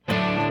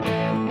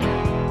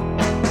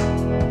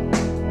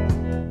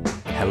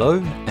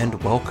Hello and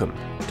welcome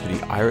to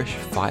the Irish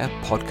Fire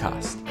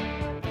Podcast.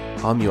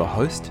 I'm your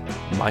host,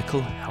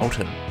 Michael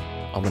Houghton.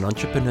 I'm an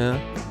entrepreneur,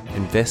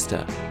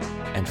 investor,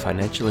 and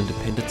financial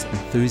independence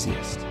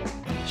enthusiast,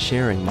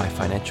 sharing my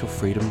financial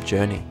freedom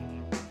journey.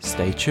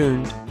 Stay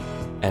tuned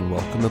and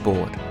welcome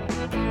aboard.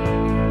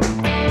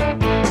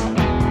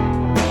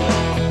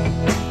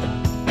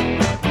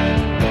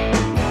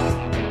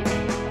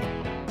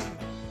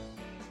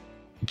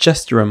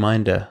 Just a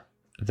reminder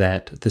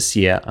that this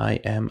year I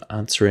am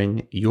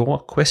answering your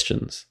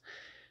questions.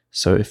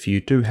 So if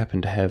you do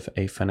happen to have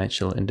a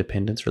financial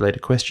independence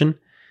related question,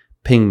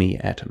 ping me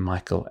at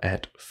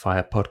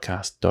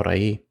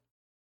michael@firepodcast.ie.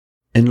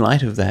 In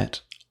light of that,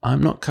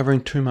 I'm not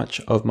covering too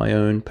much of my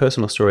own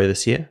personal story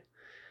this year.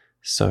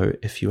 So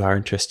if you are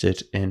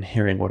interested in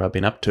hearing what I've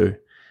been up to,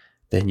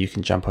 then you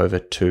can jump over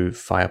to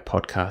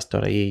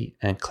firepodcast.ie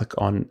and click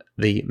on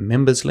the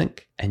members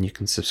link, and you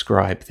can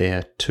subscribe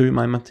there to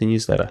my monthly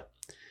newsletter,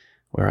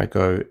 where I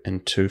go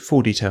into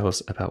full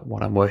details about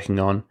what I'm working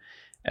on,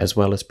 as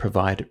well as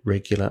provide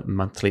regular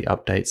monthly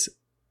updates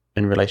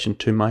in relation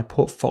to my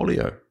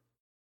portfolio.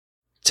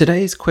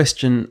 Today's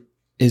question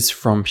is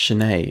from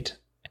Sinead,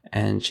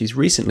 and she's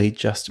recently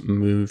just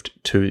moved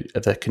to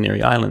the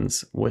Canary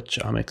Islands, which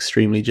I'm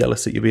extremely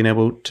jealous that you've been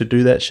able to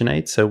do that,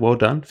 Sinead. So well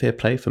done, fair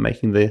play for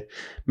making the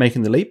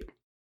leap.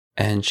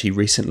 And she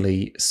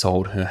recently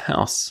sold her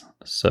house,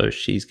 so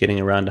she's getting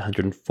around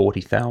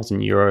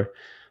 €140,000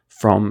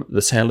 from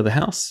the sale of the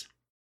house.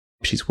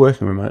 She's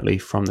working remotely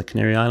from the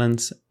Canary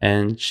Islands,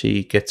 and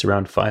she gets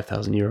around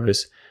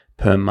 €5,000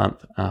 per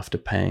month after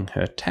paying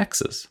her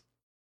taxes.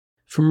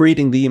 From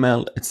reading the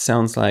email, it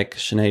sounds like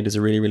Sinead is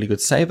a really, really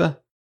good saver,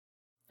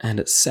 and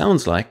it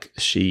sounds like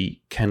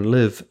she can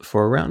live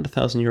for around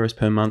 €1,000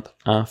 per month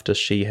after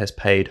she has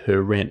paid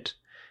her rent,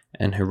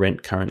 and her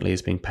rent currently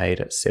is being paid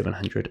at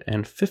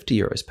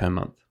 €750 per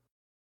month.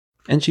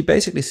 And she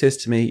basically says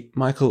to me,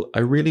 Michael, I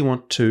really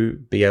want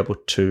to be able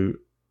to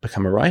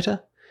become a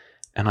writer,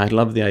 and I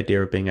love the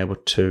idea of being able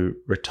to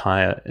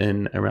retire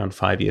in around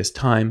 5 years'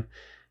 time.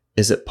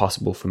 Is it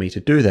possible for me to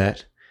do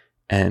that?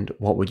 And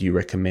what would you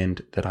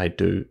recommend that I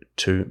do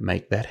to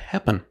make that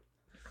happen?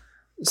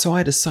 So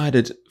I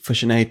decided for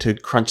Sinead to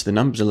crunch the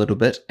numbers a little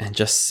bit and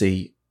just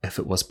see if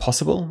it was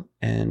possible.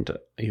 And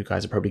you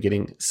guys are probably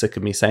getting sick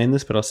of me saying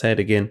this, but I'll say it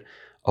again.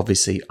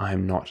 Obviously,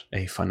 I'm not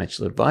a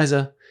financial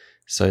advisor,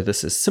 so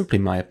this is simply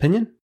my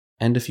opinion.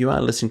 And if you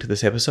are listening to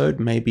this episode,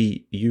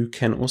 maybe you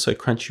can also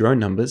crunch your own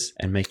numbers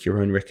and make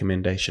your own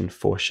recommendation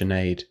for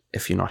Sinead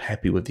if you're not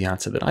happy with the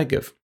answer that I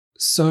give.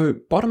 So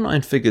bottom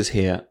line figures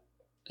here,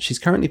 she's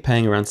currently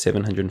paying around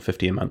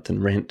 €750 a month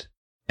in rent,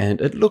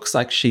 and it looks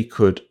like she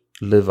could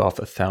live off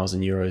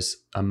 €1,000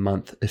 a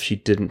month if she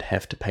didn't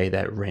have to pay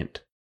that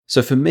rent.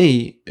 So for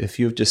me, if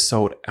you've just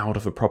sold out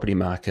of a property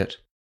market,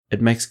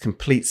 it makes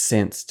complete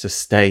sense to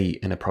stay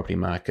in a property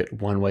market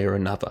one way or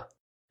another.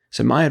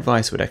 So my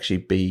advice would actually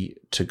be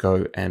to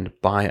go and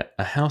buy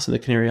a house in the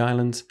Canary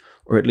Islands,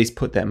 or at least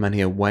put that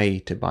money away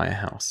to buy a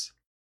house.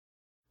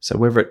 So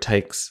whether it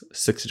takes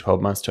 6 to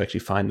 12 months to actually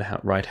find the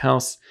right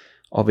house,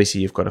 obviously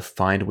you've got to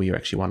find where you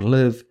actually want to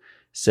live,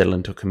 settle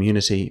into a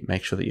community,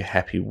 make sure that you're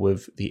happy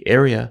with the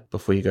area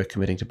before you go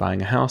committing to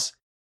buying a house.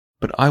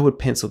 But I would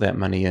pencil that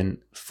money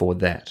in for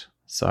that.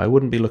 So I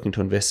wouldn't be looking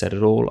to invest that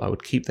at all. I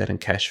would keep that in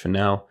cash for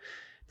now.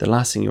 The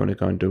last thing you want to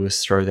go and do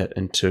is throw that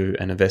into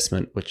an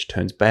investment which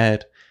turns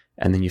bad,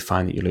 and then you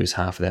find that you lose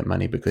half of that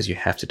money because you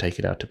have to take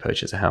it out to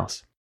purchase a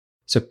house.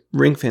 So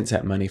ring fence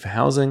that money for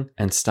housing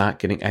and start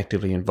getting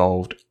actively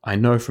involved. I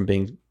know from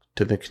being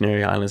to the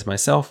Canary Islands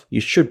myself, you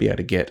should be able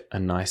to get a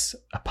nice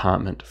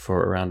apartment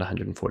for around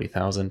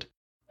 $140,000.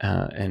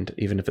 And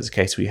even if it's a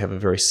case where you have a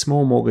very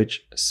small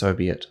mortgage, so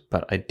be it.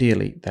 But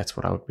ideally, that's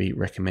what I would be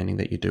recommending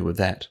that you do with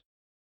that.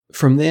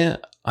 From there,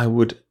 I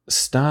would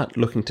start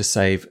looking to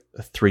save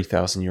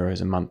 €3,000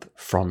 a month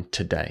from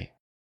today.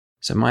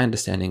 So my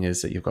understanding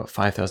is that you've got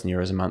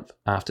 €5,000 a month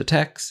after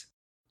tax.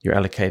 You're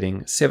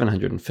allocating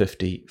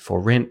 $750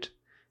 for rent,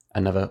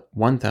 another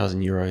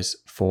 €1,000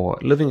 for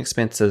living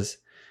expenses.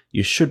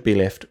 You should be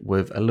left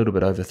with a little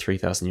bit over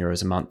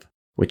 €3,000 a month,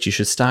 which you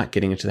should start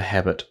getting into the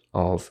habit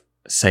of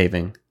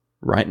saving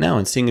right now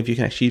and seeing if you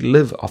can actually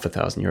live off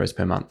 €1,000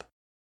 per month.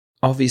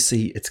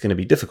 Obviously, it's going to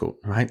be difficult,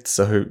 right?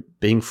 So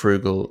being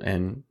frugal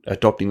and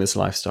adopting this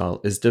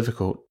lifestyle is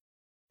difficult,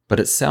 but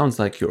it sounds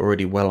like you're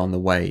already well on the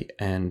way.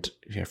 And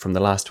from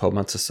the last 12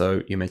 months or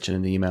so, you mentioned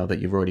in the email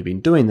that you've already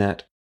been doing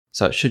that.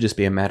 So it should just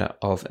be a matter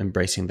of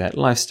embracing that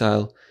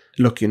lifestyle.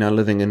 Look, you're now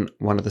living in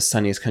one of the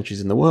sunniest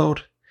countries in the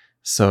world.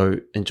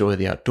 So enjoy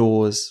the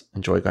outdoors,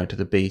 enjoy going to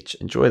the beach,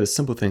 enjoy the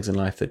simple things in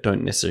life that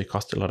don't necessarily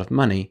cost a lot of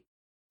money.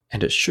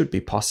 And it should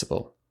be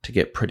possible to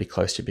get pretty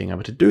close to being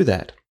able to do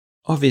that.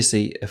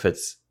 Obviously, if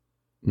it's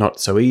not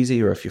so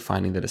easy, or if you're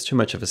finding that it's too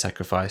much of a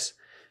sacrifice,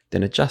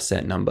 then adjust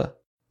that number.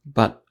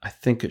 But I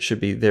think it should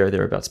be there or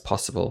thereabouts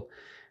possible.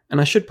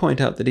 And I should point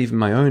out that even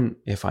my own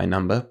FI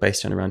number,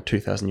 based on around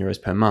 €2,000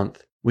 per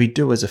month, we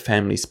do as a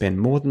family spend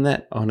more than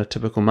that on a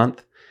typical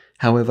month.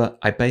 However,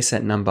 I base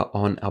that number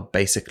on our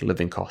basic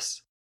living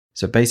costs.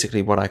 So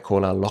basically what I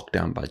call our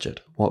lockdown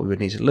budget, what we would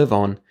need to live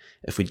on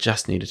if we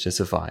just needed to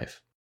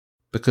survive.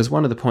 Because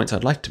one of the points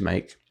I'd like to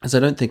make is I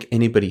don't think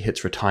anybody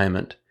hits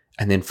retirement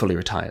and then fully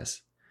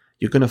retires.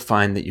 You're going to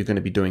find that you're going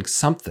to be doing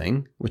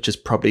something which is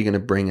probably going to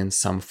bring in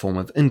some form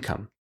of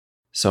income.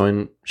 So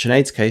in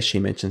Sinead's case, she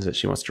mentions that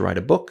she wants to write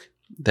a book.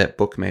 That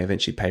book may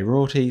eventually pay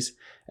royalties,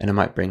 and it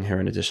might bring her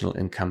an additional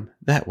income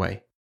that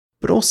way.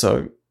 But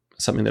also,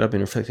 something that I've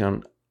been reflecting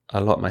on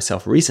a lot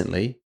myself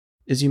recently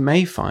is you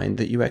may find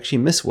that you actually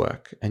miss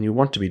work and you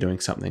want to be doing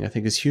something. I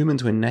think as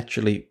humans, we're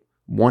naturally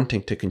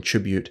wanting to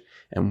contribute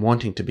and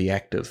wanting to be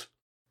active.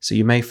 So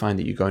you may find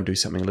that you go and do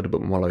something a little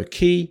bit more low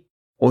key,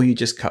 or you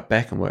just cut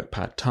back and work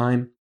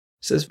part-time.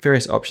 So there's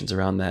various options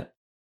around that.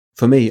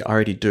 For me, I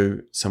already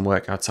do some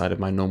work outside of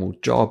my normal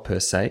job per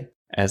se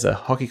as a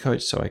hockey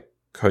coach. So I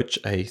coach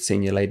a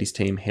senior ladies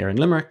team here in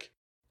Limerick,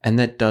 and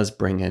that does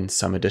bring in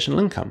some additional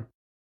income.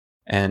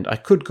 And I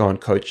could go and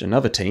coach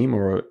another team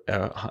or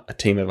a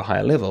team of a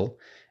higher level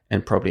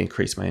and probably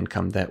increase my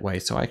income that way.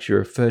 So I actually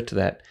refer to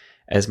that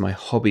as my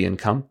hobby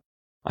income.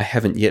 I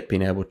haven't yet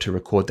been able to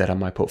record that on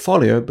my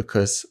portfolio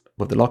because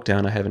with the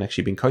lockdown, I haven't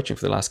actually been coaching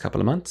for the last couple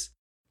of months.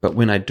 But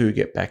when I do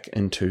get back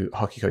into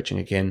hockey coaching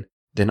again,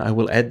 then I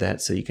will add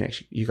that so you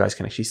guys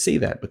can actually see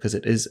that, because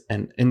it is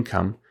an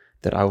income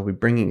that I will be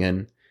bringing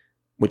in,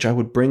 which I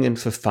would bring in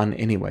for fun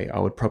anyway. I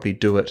would probably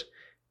do it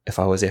if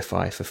I was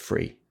FI for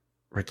free,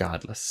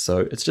 regardless.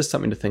 So it's just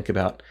something to think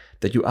about,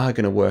 that you are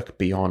going to work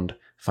beyond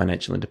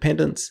financial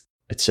independence.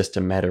 It's just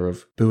a matter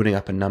of building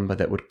up a number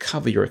that would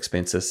cover your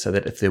expenses so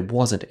that if there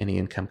wasn't any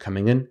income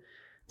coming in,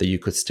 that you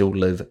could still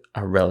live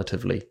a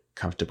relatively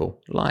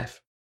comfortable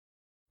life.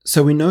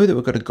 So we know that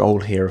we've got a goal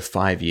here of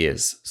 5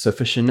 years. So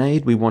for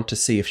Sinead, we want to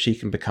see if she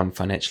can become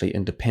financially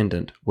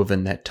independent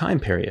within that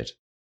time period.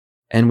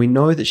 And we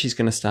know that she's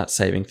going to start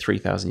saving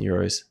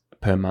 €3,000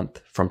 per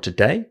month from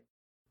today.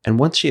 And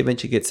once she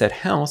eventually gets that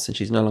house and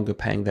she's no longer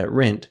paying that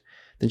rent,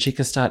 then she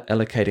can start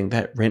allocating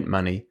that rent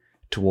money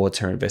towards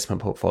her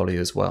investment portfolio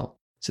as well.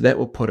 So that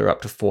will put her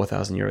up to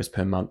 €4,000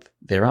 per month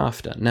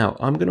thereafter. Now,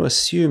 I'm going to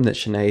assume that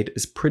Sinead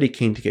is pretty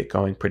keen to get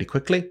going pretty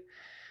quickly,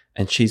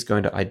 and she's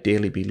going to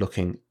ideally be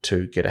looking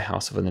to get a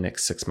house within the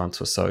next 6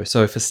 months or so.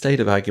 So for sake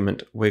of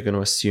argument, we're going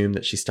to assume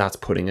that she starts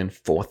putting in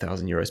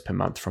 €4,000 per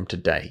month from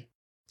today.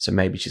 So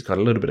maybe she's got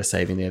a little bit of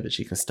saving there that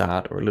she can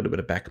start, or a little bit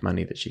of back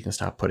money that she can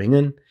start putting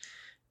in.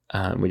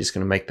 We're just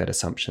going to make that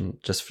assumption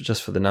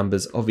just for the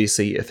numbers.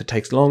 Obviously, if it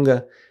takes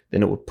longer,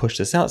 then it will push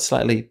this out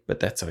slightly, but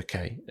that's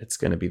okay. It's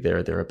going to be there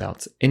or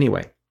thereabouts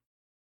anyway.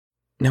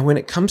 Now, when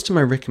it comes to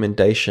my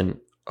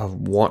recommendation of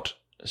what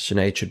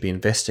Sinead should be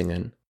investing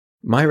in,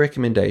 my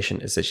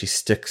recommendation is that she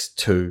sticks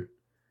to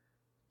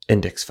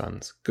index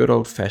funds, good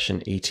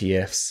old-fashioned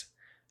ETFs,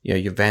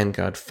 your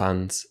Vanguard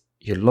funds,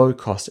 your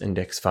low-cost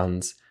index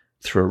funds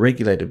through a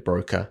regulated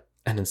broker,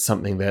 and in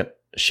something that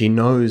she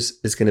knows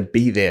is going to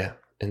be there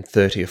in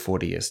 30 or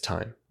 40 years'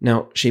 time.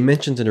 Now, she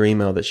mentions in her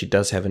email that she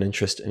does have an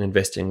interest in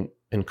investing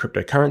in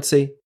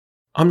cryptocurrency.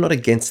 I'm not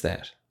against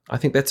that. I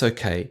think that's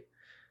okay.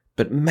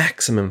 But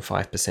maximum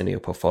 5% of your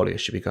portfolio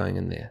should be going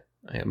in there.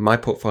 My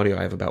portfolio,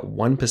 I have about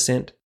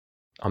 1%.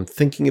 I'm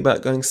thinking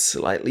about going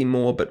slightly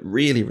more, but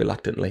really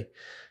reluctantly.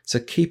 So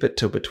keep it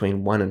to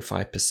between 1 and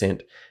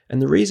 5%.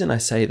 And the reason I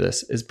say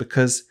this is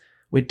because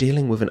we're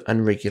dealing with an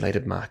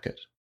unregulated market.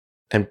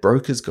 And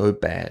brokers go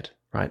bad,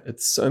 right?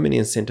 It's so many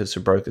incentives for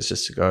brokers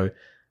just to go,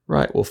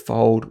 right, we'll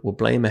fold, we'll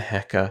blame a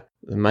hacker,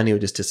 the money will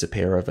just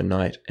disappear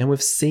overnight. And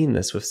we've seen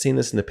this. We've seen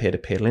this in the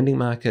peer-to-peer lending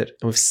market,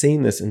 and we've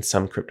seen this in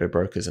some crypto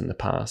brokers in the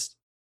past.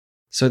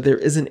 So there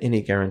isn't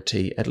any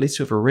guarantee, at least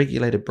with a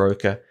regulated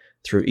broker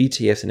through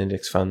ETFs and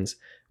index funds.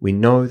 We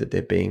know that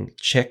they're being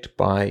checked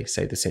by,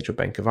 say, the Central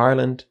Bank of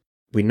Ireland.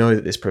 We know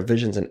that there's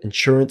provisions and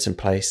insurance in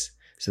place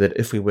so that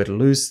if we were to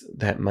lose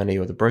that money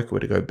or the broker were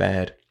to go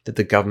bad, that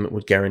the government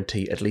would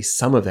guarantee at least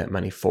some of that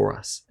money for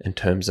us in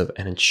terms of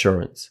an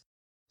insurance.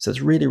 So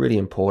it's really, really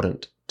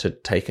important to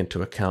take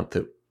into account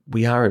that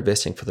we are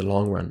investing for the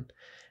long run.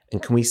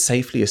 And can we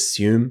safely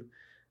assume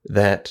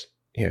that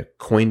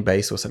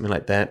Coinbase or something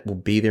like that will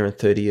be there in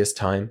 30 years'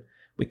 time?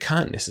 We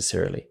can't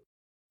necessarily.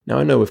 Now,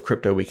 I know with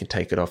crypto, we can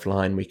take it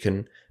offline. We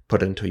can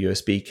put it into a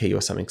USB key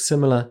or something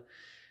similar.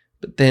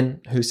 But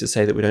then who's to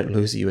say that we don't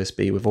lose a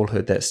USB? We've all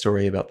heard that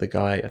story about the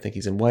guy, I think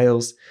he's in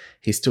Wales.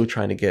 He's still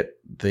trying to get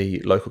the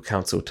local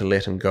council to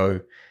let him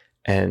go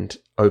and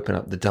open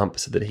up the dump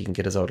so that he can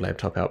get his old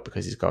laptop out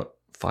because he's got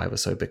 5 or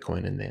so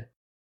Bitcoin in there.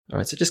 All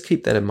right, so just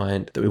keep that in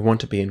mind, that we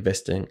want to be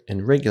investing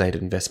in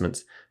regulated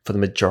investments for the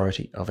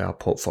majority of our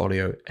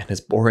portfolio. And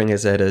as boring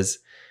as that is,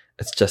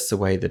 it's just the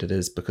way that it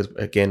is because,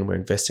 again, we're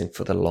investing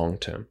for the long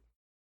term.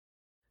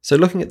 So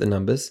looking at the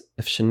numbers,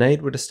 if Sinead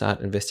were to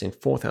start investing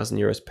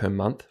 €4,000 per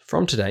month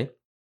from today,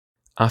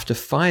 after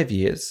 5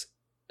 years,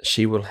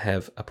 she will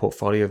have a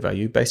portfolio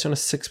value based on a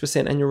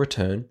 6% annual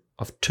return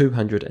of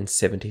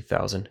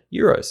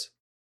 €270,000.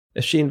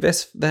 If she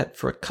invests that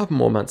for a couple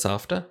more months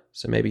after,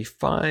 so maybe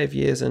 5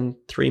 years and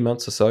 3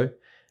 months or so,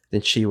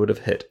 then she would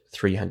have hit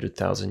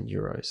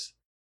 €300,000.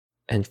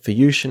 And for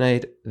you,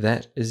 Sinead,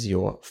 that is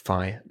your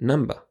FI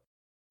number.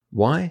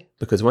 Why?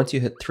 Because once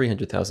you hit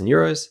 300,000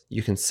 euros,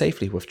 you can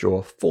safely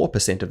withdraw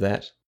 4% of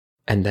that,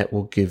 and that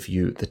will give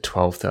you the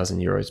 12,000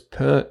 euros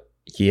per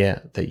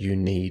year that you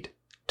need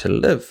to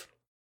live.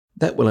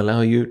 That will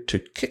allow you to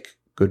kick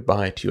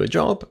goodbye to your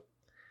job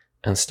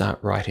and start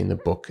writing the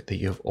book that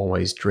you've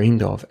always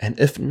dreamed of. And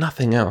if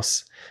nothing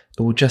else,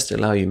 it will just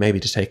allow you maybe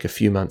to take a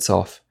few months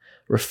off,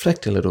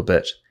 reflect a little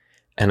bit,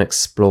 and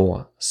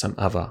explore some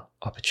other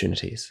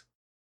opportunities.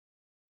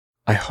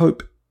 I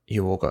hope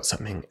you all got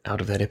something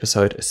out of that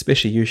episode,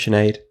 especially you,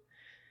 Sinead.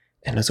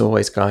 And as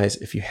always, guys,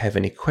 if you have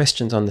any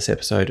questions on this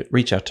episode,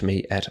 reach out to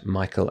me at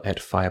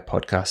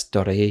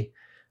michael@firepodcast.ie.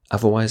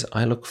 Otherwise,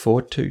 I look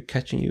forward to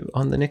catching you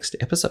on the next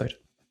episode.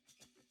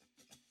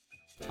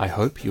 I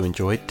hope you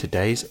enjoyed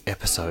today's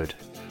episode.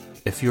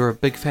 If you're a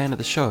big fan of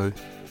the show,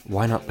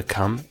 why not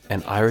become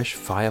an Irish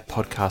Fire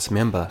Podcast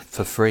member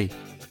for free?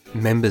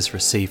 Members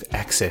receive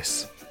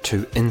access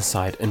to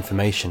inside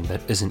information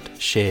that isn't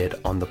shared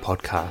on the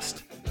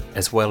podcast,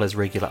 as well as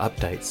regular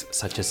updates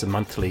such as the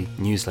monthly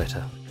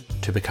newsletter.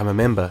 To become a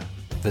member,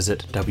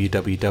 visit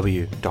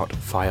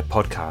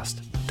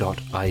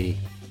www.firepodcast.ie.